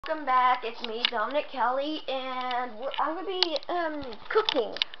Welcome back. It's me, Dominic Kelly, and I'm gonna be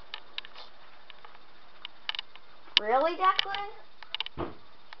cooking. Really, Declan?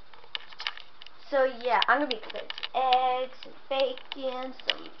 So yeah, I'm gonna be cooking eggs and bacon,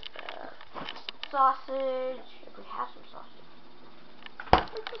 some sausage. If we have some sausage.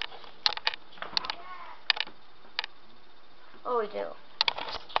 Oh, we do.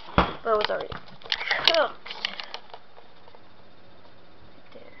 But it was already cooked.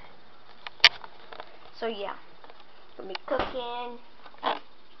 So yeah, gonna be cooking. Yeah.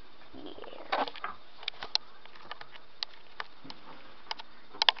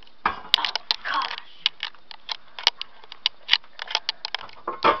 Oh gosh.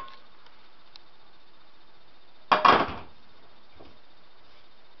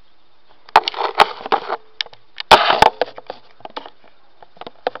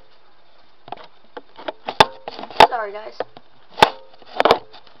 Sorry guys.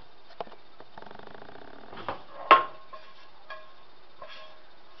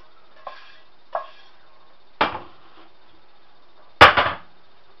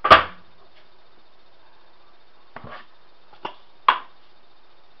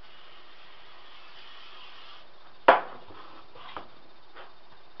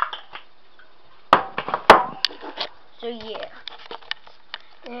 So yeah,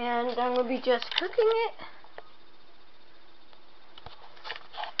 and I'm gonna be just cooking it.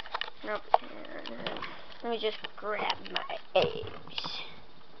 Nope. Let me just grab my eggs.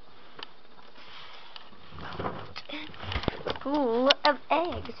 Full of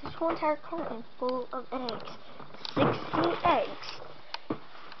eggs. This whole entire carton full of eggs. 16 eggs.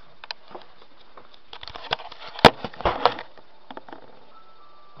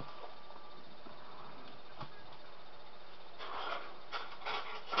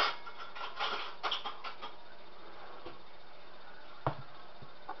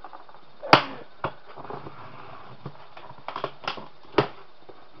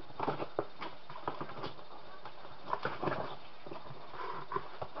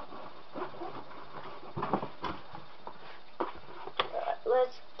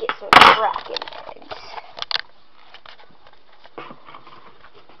 Let's get some cracking eggs.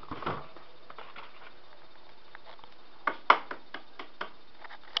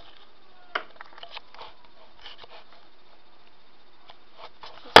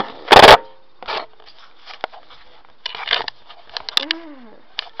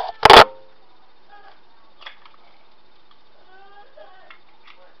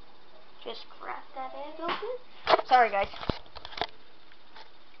 Just crack that egg open. Sorry guys.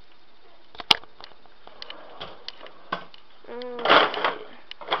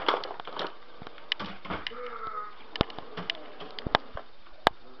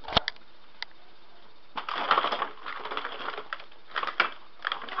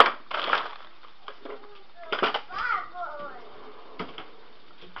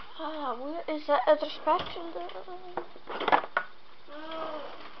 Where is that other spatula?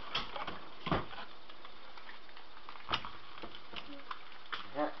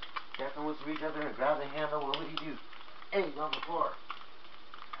 Yeah, Declan was to reach up there and grab the handle. What would he do? Eggs on the floor.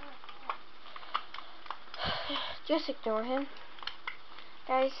 Just ignore him,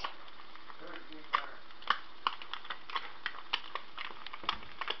 guys.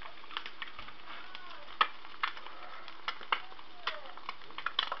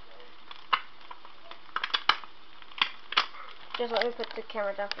 Just let me put the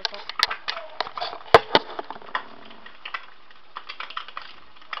camera down for a second.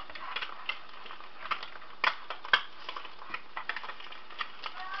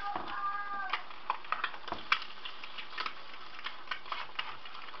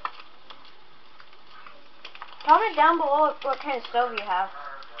 Comment down below what kind of stove you have.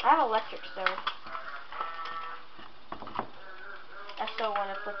 I have an electric stove. I still want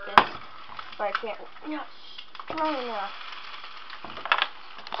to put this, but I can't. Not strong enough.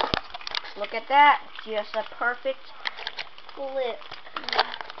 Look at that. Just a perfect flip.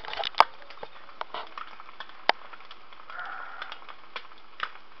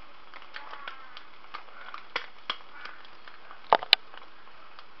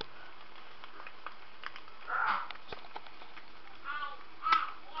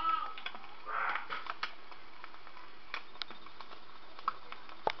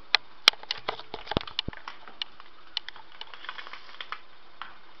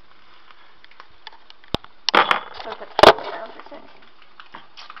 I'll put the camera down for a second.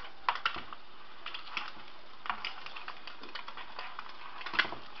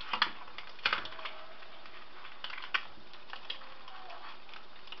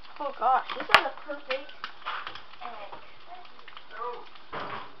 Oh gosh, this is a perfect egg.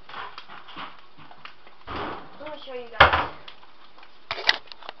 show you guys.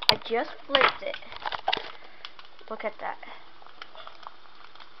 I just flipped it. Look at that.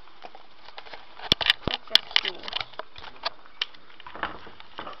 That's just cool.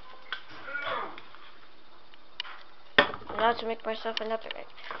 Now to make myself another egg.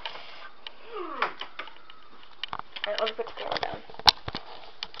 Alright, I'll put the camera down.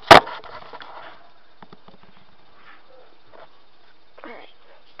 Alright.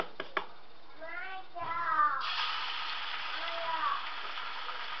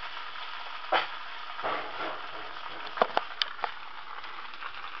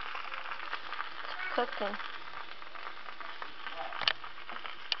 It's cooking.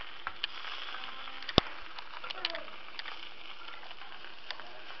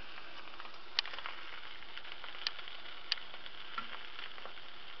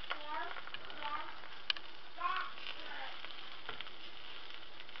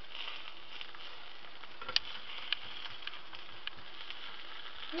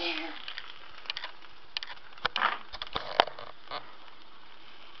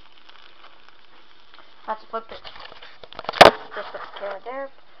 Let's flip it. Just put the camera there.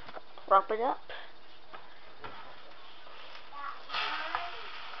 Prop it up.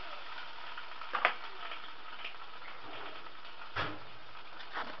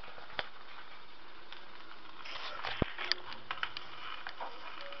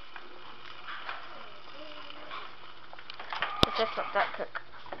 Let's just let that cook.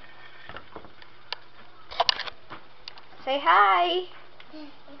 Say hi.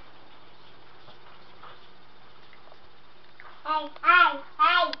 Hey, hey,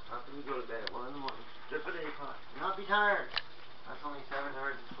 hey. How can you go to bed at 1 in the morning? Strip a day pot. Not be tired. That's only 7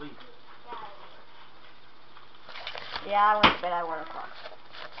 hours of sleep. Yeah, I went to bed at 1 o'clock.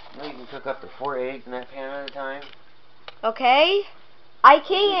 You know you can cook up to 4 eggs in that pan at a time. Okay? I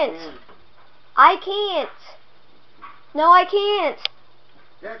can't. I can't. No, I can't.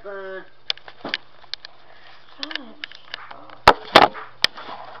 Declan.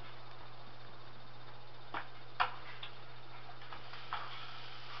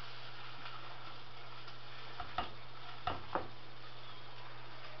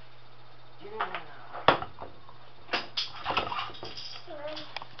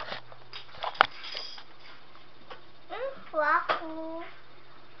 Fluffy.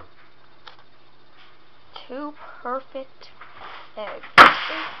 2 perfect eggs.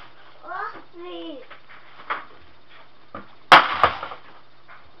 Fluffy.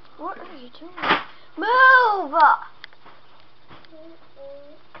 What are you doing? Move!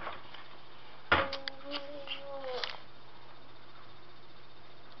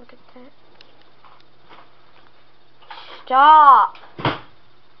 Look at that. Stop!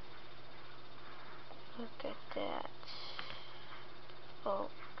 Look at that,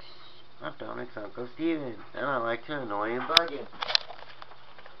 folks. I'm Dominic's Uncle Steven, and I like to annoy and bug him.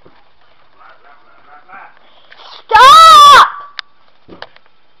 Stop!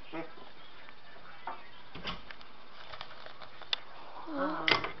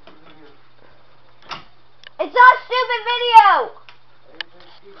 It's not a stupid video!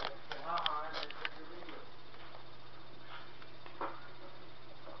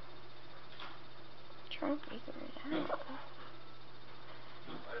 Trying to figure it out.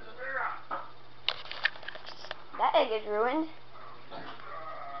 That egg is ruined.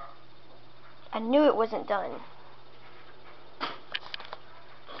 I knew it wasn't done.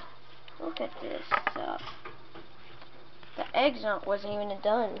 Look at this stuff. The eggs wasn't even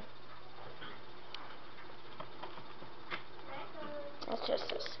done. That's just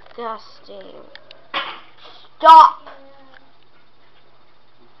disgusting. Stop!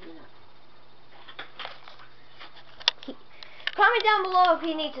 Comment down below if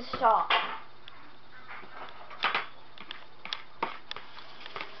he needs to stop.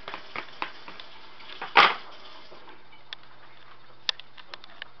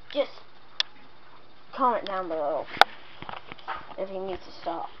 Just comment down below if he needs to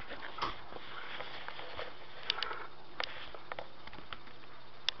stop.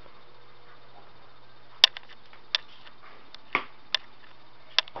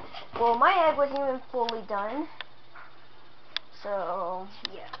 Well, my egg wasn't even fully done. So,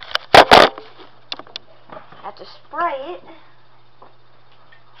 yeah. I have to spray it.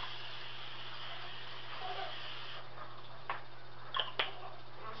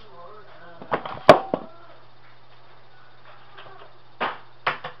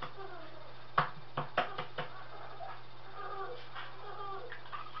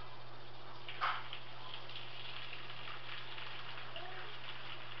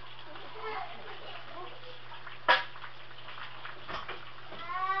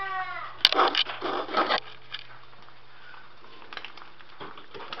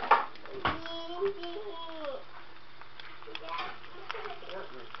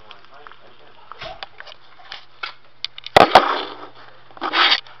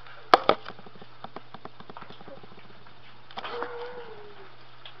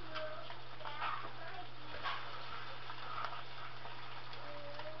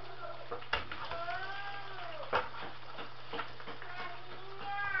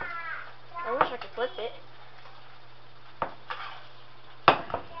 to flip it.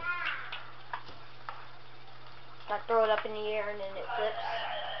 Like throw it up in the air and then it flips.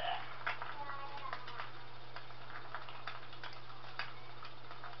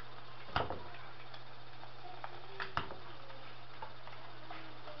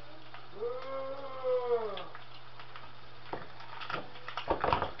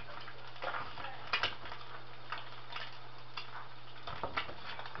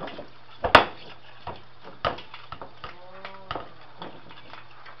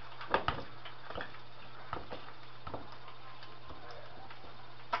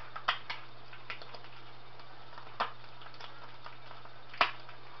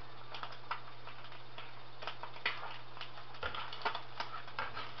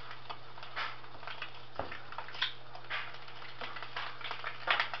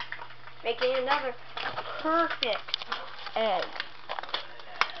 Making another perfect egg.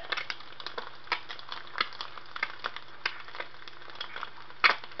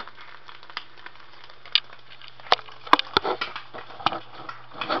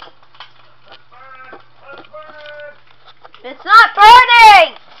 It's not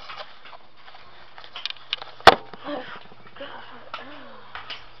burning!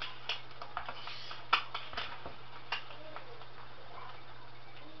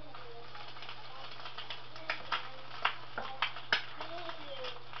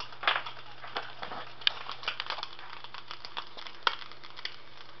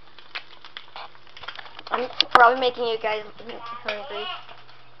 I'm probably making you guys hungry.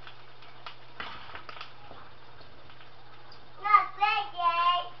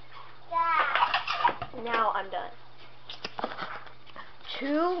 Now I'm done.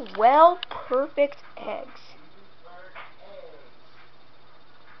 2 perfect eggs.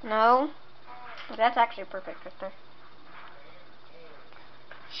 No, that's actually perfect right there.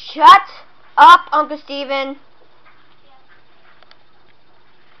 Shut up, Uncle Steven.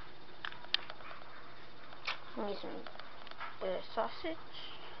 Need some sausage.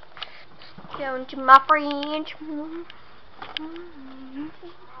 Going to my fridge.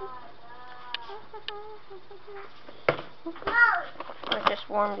 Let's just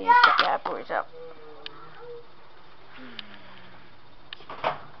warm these bad boys up.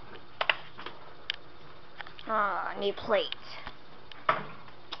 I need plates.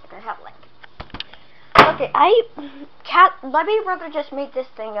 I have like. Okay, let me brother just made this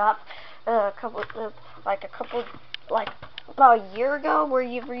thing up about a year ago, where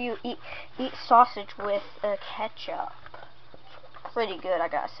you eat sausage with ketchup. Pretty good, I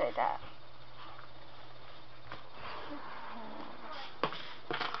gotta say that.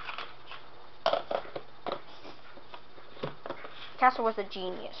 Castle was a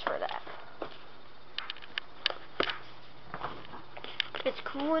genius for that. It's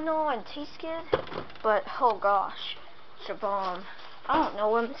cool and all and tastes good, but oh gosh, it's a bomb. I don't know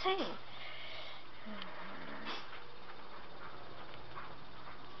what I'm saying.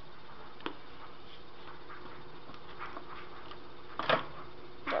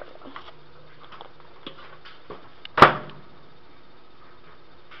 There we go.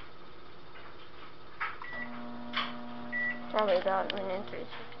 Probably about a minute and 3 seconds.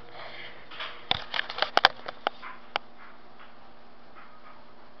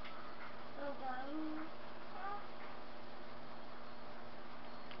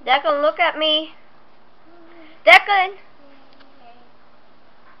 Declan, look at me. Declan!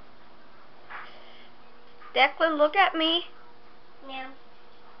 Declan, look at me. No.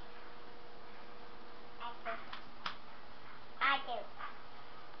 I do.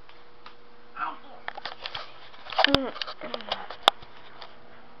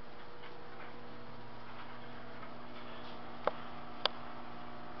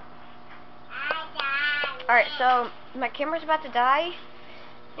 Alright, so my camera's about to die,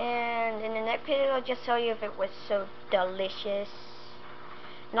 and in the next video I'll just tell you if it was so delicious.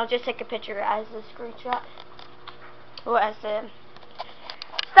 And I'll just take a picture as a screenshot. Well, as a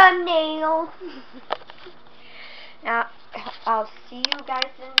thumbnail. Now, I'll see you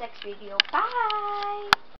guys in the next video. Bye!